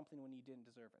receiving something when you didn't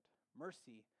deserve it.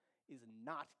 Mercy is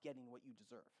not getting what you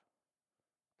deserve.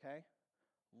 Okay?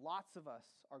 Lots of us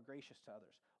are gracious to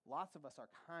others. Lots of us are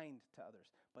kind to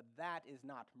others. But that is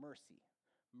not mercy.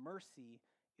 Mercy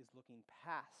is looking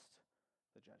past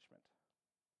the judgment.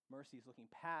 Mercy is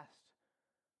looking past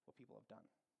what people have done.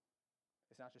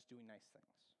 It's not just doing nice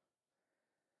things.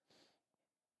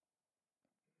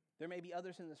 There may be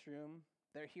others in this room,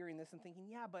 they're hearing this and thinking,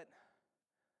 yeah, but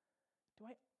do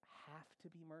I have to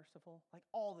be merciful? Like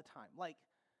all the time. Like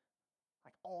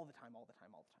all the time. Because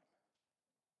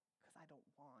I don't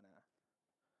want to.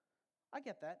 I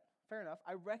get that. Fair enough.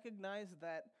 I recognize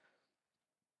that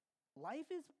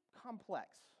life is complex,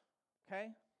 okay?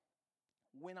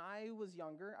 When I was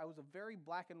younger, I was a very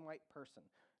black and white person.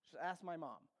 Just ask my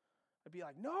mom. I'd be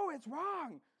like, no, it's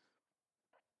wrong.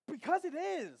 Because it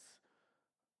is.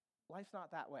 Life's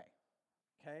not that way,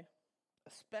 okay?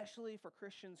 Especially for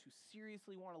Christians who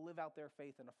seriously want to live out their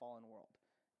faith in a fallen world.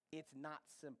 It's not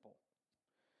simple.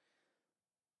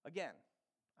 Again,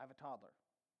 I have a toddler.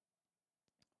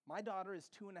 My daughter is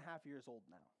 2.5 years old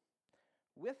now.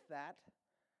 With that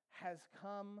has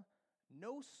come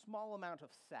no small amount of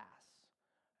sass.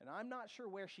 And I'm not sure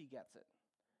where she gets it.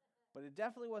 But it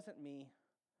definitely wasn't me.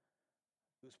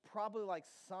 It was probably like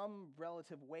some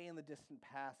relative way in the distant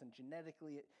past, and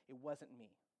genetically it wasn't me.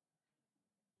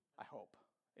 I hope.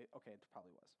 It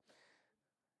probably was.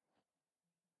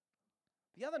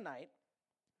 The other night,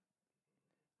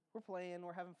 we're playing,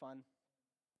 we're having fun,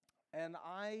 and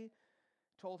I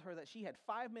told her that she had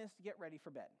 5 minutes to get ready for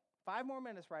bed. 5 more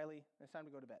minutes, Riley, and it's time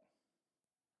to go to bed.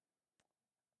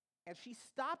 And she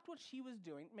stopped what she was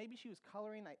doing. Maybe she was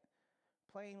coloring,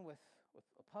 playing with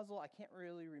a puzzle. I can't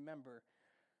really remember.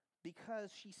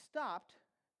 Because she stopped,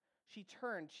 she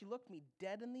turned, she looked me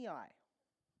dead in the eye.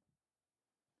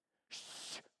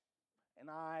 Shh!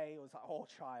 And I was a whole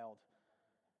child.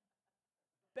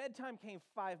 Bedtime came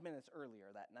 5 minutes earlier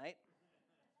that night.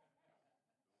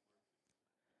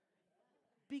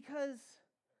 Because,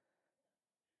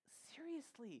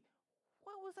 seriously,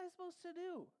 what was I supposed to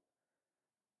do?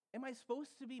 Am I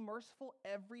supposed to be merciful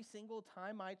every single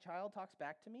time my child talks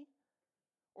back to me?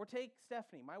 Or take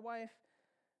Stephanie, my wife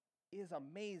is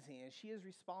amazing, and she is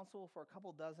responsible for a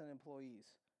couple dozen employees.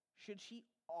 Should she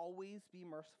always be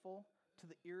merciful to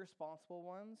the irresponsible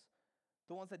ones,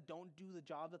 the ones that don't do the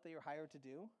job that they are hired to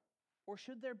do? Or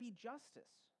should there be justice?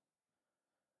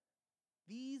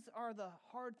 These are the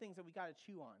hard things that we got to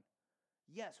chew on.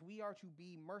 Yes, we are to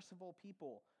be merciful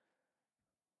people.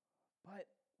 But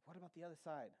what about the other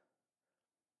side?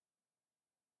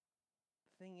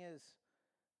 thing is,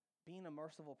 being a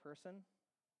merciful person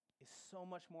is so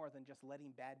much more than just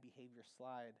letting bad behavior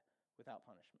slide without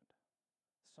punishment.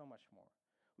 So much more.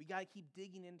 We got to keep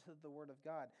digging into the Word of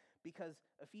God, because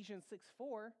Ephesians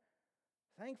 6:4,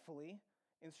 thankfully,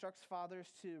 instructs fathers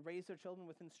to raise their children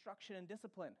with instruction and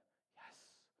discipline.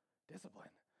 Yes, discipline.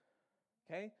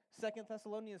 Okay? 2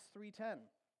 Thessalonians 3:10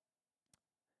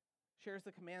 shares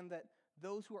the command that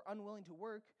those who are unwilling to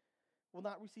work will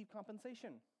not receive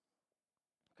compensation.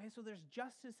 Okay, so there's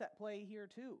justice at play here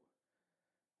too.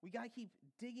 We got to keep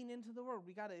digging into the Word.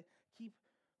 We got to keep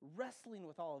wrestling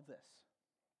with all of this.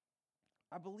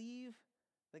 I believe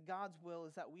that God's will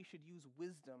is that we should use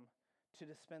wisdom to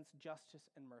dispense justice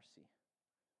and mercy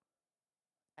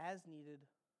as needed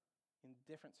in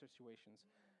different situations.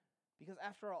 Because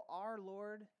after all, our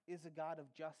Lord is a God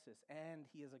of justice and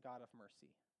He is a God of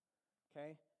mercy.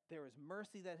 Okay? There is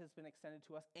mercy that has been extended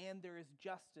to us, and there is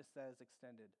justice that is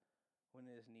extended when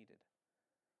it is needed.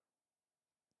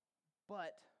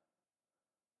 But,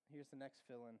 here's the next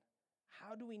fill-in.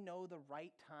 How do we know the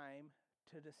right time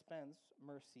to dispense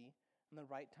mercy and the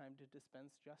right time to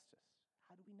dispense justice?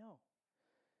 How do we know?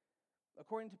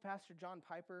 According to Pastor John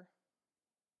Piper,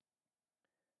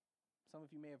 some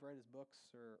of you may have read his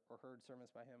books or heard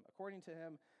sermons by him. According to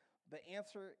him, the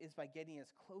answer is by getting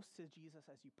as close to Jesus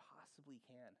as you possibly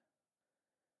can.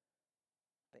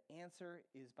 The answer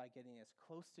is by getting as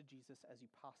close to Jesus as you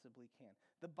possibly can.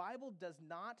 The Bible does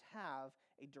not have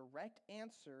a direct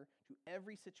answer to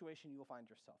every situation you will find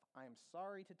yourself. I am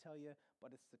sorry to tell you,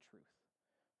 but it's the truth.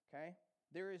 Okay?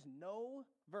 There is no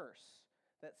verse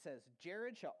that says,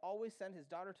 Jared shall always send his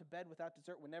daughter to bed without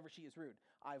dessert whenever she is rude.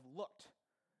 I've looked.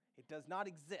 It does not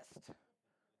exist.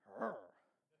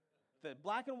 The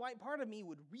black and white part of me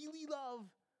would really love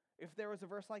if there was a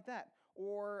verse like that.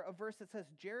 Or a verse that says,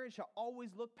 Jared shall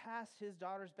always look past his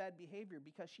daughter's bad behavior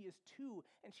because she is 2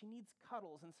 and she needs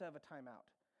cuddles instead of a timeout.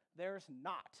 There's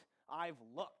not. I've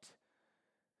looked.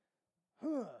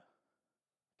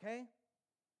 Okay?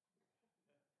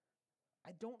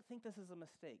 I don't think this is a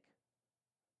mistake.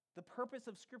 The purpose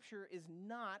of Scripture is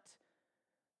not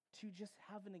to just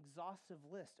have an exhaustive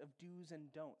list of do's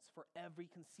and don'ts for every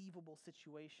conceivable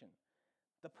situation.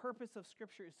 The purpose of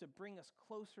Scripture is to bring us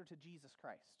closer to Jesus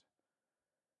Christ,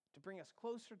 to bring us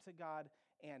closer to God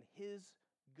and His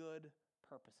good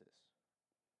purposes.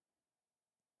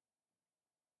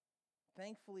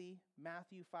 Thankfully,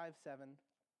 Matthew 5:7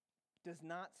 does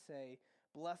not say,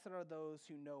 blessed are those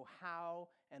who know how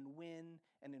and when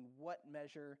and in what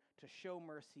measure to show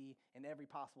mercy in every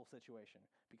possible situation,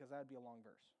 because that would be a long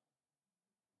verse.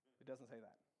 It doesn't say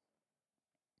that.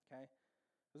 Okay?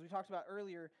 As we talked about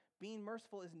earlier, being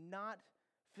merciful is not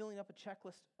filling up a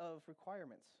checklist of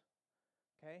requirements.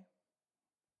 Okay?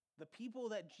 The people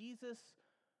that Jesus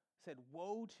said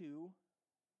woe to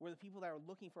were the people that were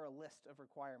looking for a list of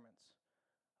requirements.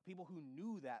 People who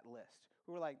knew that list,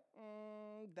 who were like,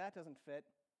 that doesn't fit.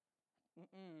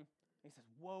 He says,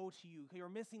 woe to you, you're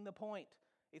missing the point.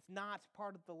 It's not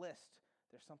part of the list.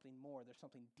 There's something more. There's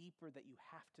something deeper that you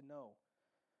have to know.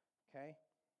 Okay?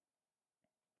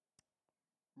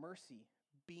 Mercy,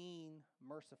 being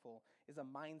merciful, is a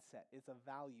mindset. It's a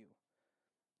value.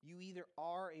 You either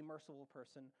are a merciful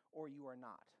person or you are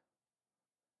not.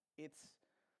 It's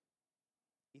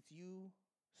you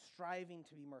striving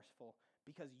to be merciful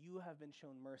because you have been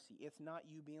shown mercy. It's not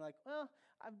you being like, well,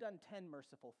 I've done 10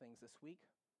 merciful things this week.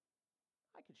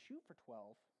 I could shoot for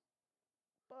 12,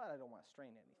 but I don't want to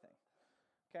strain anything.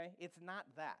 Okay? It's not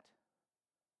that.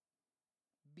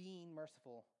 Being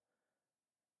merciful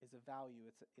is a value.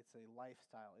 It's a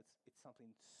lifestyle. It's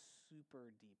something super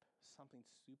deep, something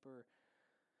super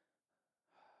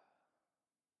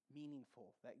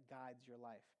meaningful that guides your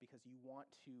life because you want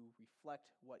to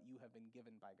reflect what you have been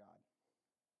given by God.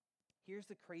 Here's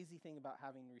the crazy thing about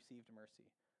having received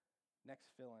mercy.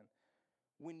 Next fill-in.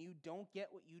 When you don't get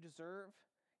what you deserve,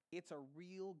 it's a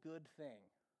real good thing.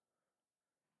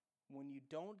 When you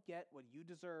don't get what you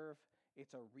deserve,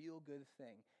 it's a real good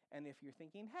thing. And if you're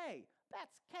thinking, hey,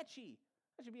 that's catchy,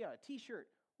 that should be on a t-shirt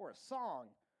or a song,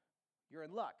 you're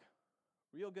in luck.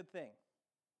 Real good thing.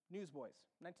 Newsboys,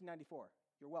 1994.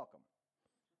 You're welcome.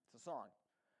 It's a song.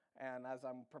 And as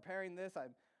I'm preparing this, I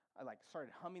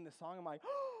started humming the song. I'm like,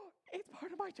 oh, it's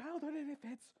part of my childhood and it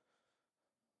fits.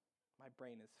 My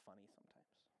brain is funny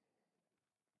sometimes.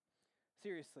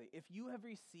 Seriously, if you have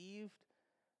received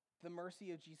the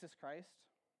mercy of Jesus Christ,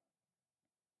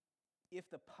 if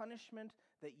the punishment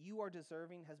that you are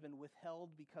deserving has been withheld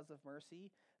because of mercy,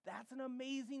 that's an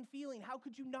amazing feeling. How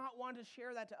could you not want to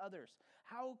share that to others?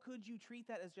 How could you treat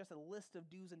that as just a list of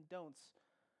do's and don'ts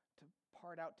to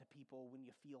part out to people when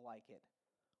you feel like it?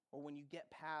 Or when you get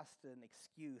past an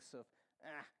excuse of,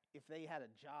 if they had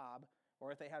a job,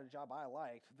 or if they had a job I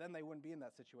liked, then they wouldn't be in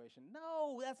that situation.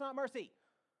 No, that's not mercy.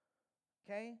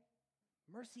 Okay?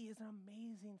 Mercy is an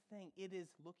amazing thing. It is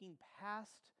looking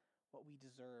past what we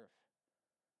deserve.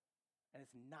 And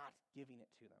it's not giving it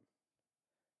to them.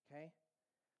 Okay?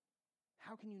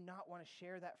 How can you not want to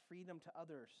share that freedom to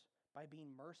others by being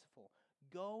merciful?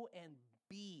 Go and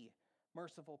be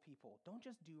merciful people. Don't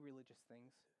just do religious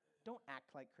things. Don't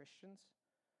act like Christians.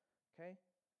 Okay?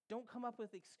 Don't come up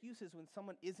with excuses when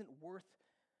someone isn't worth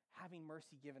having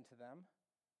mercy given to them.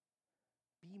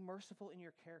 Be merciful in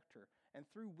your character. And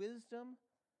through wisdom,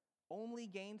 only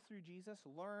gained through Jesus,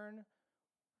 learn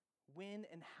when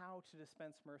and how to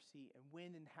dispense mercy and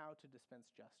when and how to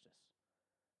dispense justice.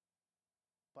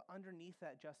 But underneath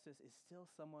that justice is still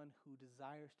someone who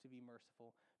desires to be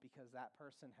merciful because that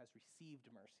person has received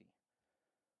mercy.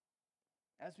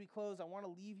 As we close, I want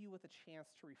to leave you with a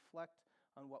chance to reflect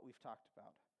on what we've talked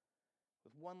about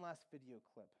with one last video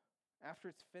clip. After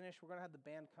it's finished, we're going to have the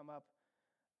band come up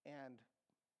and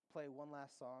play one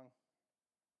last song.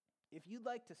 If you'd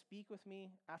like to speak with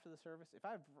me after the service, if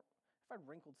I've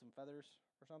wrinkled some feathers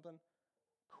or something,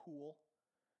 cool.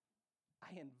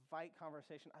 I invite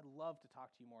conversation. I'd love to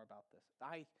talk to you more about this.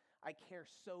 I care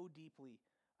so deeply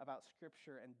about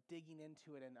Scripture and digging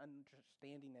into it and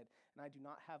understanding it, and I do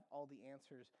not have all the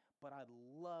answers, but I'd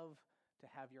love to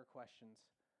have your questions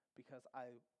because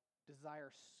I desire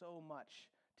so much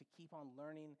to keep on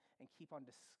learning and keep on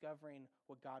discovering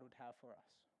what God would have for us.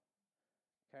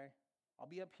 Okay? I'll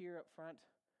be up here up front.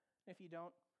 If you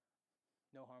don't,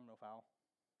 no harm, no foul.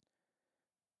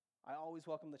 I always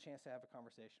welcome the chance to have a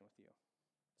conversation with you.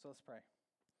 So let's pray.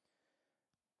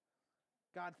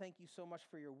 God, thank you so much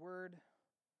for your word.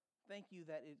 Thank you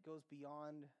that it goes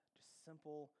beyond just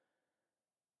simple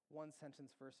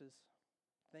one-sentence verses.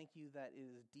 Thank you that it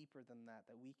is deeper than that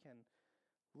we can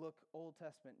look Old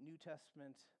Testament, New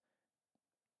Testament,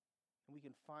 and we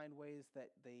can find ways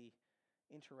that they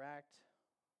interact,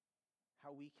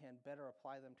 how we can better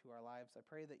apply them to our lives. I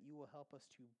pray that you will help us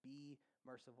to be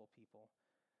merciful people,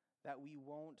 that we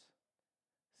won't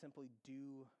simply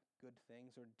do good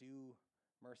things or do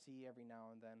mercy every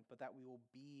now and then, but that we will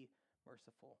be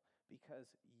merciful because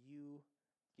you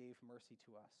gave mercy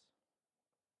to us.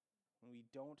 When we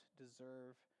don't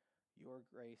deserve your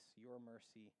grace, your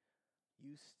mercy,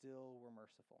 you still were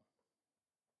merciful.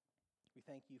 We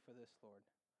thank you for this, Lord.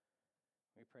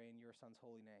 We pray in your Son's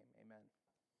holy name. Amen.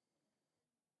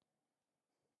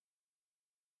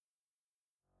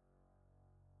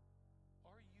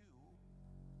 Are you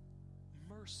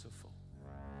merciful?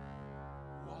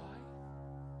 Why?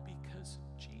 Because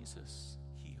Jesus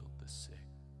healed the sick.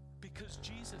 Because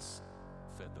Jesus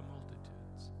fed the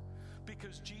multitudes.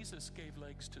 Because Jesus gave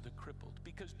legs to the crippled.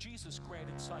 Because Jesus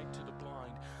granted sight to the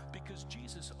blind. Because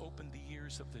Jesus opened the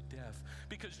ears of the deaf.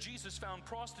 Because Jesus found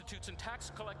prostitutes and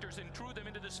tax collectors and drew them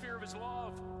into the sphere of his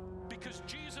love. Because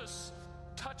Jesus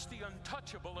touched the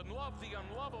untouchable and loved the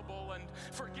unlovable and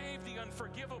forgave the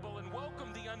unforgivable and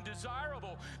welcomed the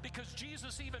undesirable. Because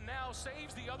Jesus even now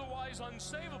saves the otherwise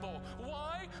unsavable.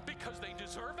 Why? Because they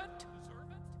deserve it?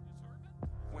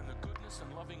 When the goodness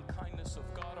and loving kindness of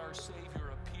God our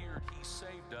Savior appeared, he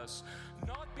saved us,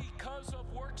 not because of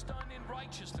works done in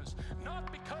righteousness, not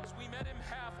because we met him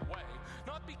halfway,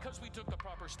 not because we took the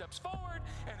proper steps forward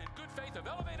and in good faith have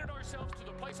elevated ourselves to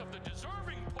the place of the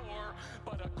deserving poor,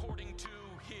 but according to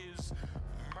his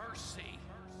mercy.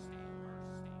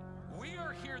 We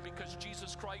are here because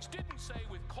Jesus Christ didn't say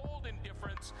with cold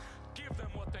indifference, give them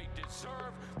what they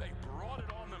deserve. They brought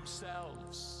it on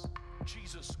themselves.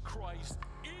 Jesus Christ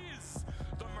is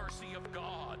the mercy of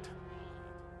God.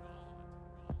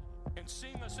 And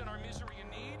seeing us in our misery and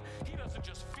need, he doesn't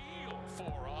just feel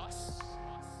for us.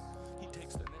 He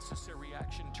takes the necessary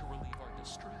action to relieve our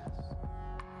distress.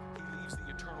 He leaves the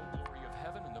eternal glory of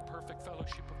heaven and the perfect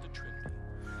fellowship of the Trinity.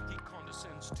 He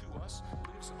condescends to us,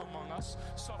 lives among us,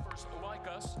 suffers like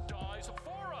us, dies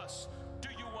for us. Do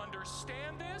you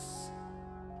understand this?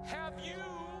 Have you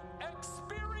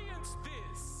experienced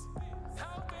this?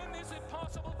 How then is it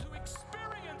possible to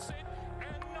experience it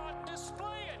and not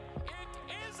display it?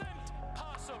 It isn't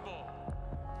possible.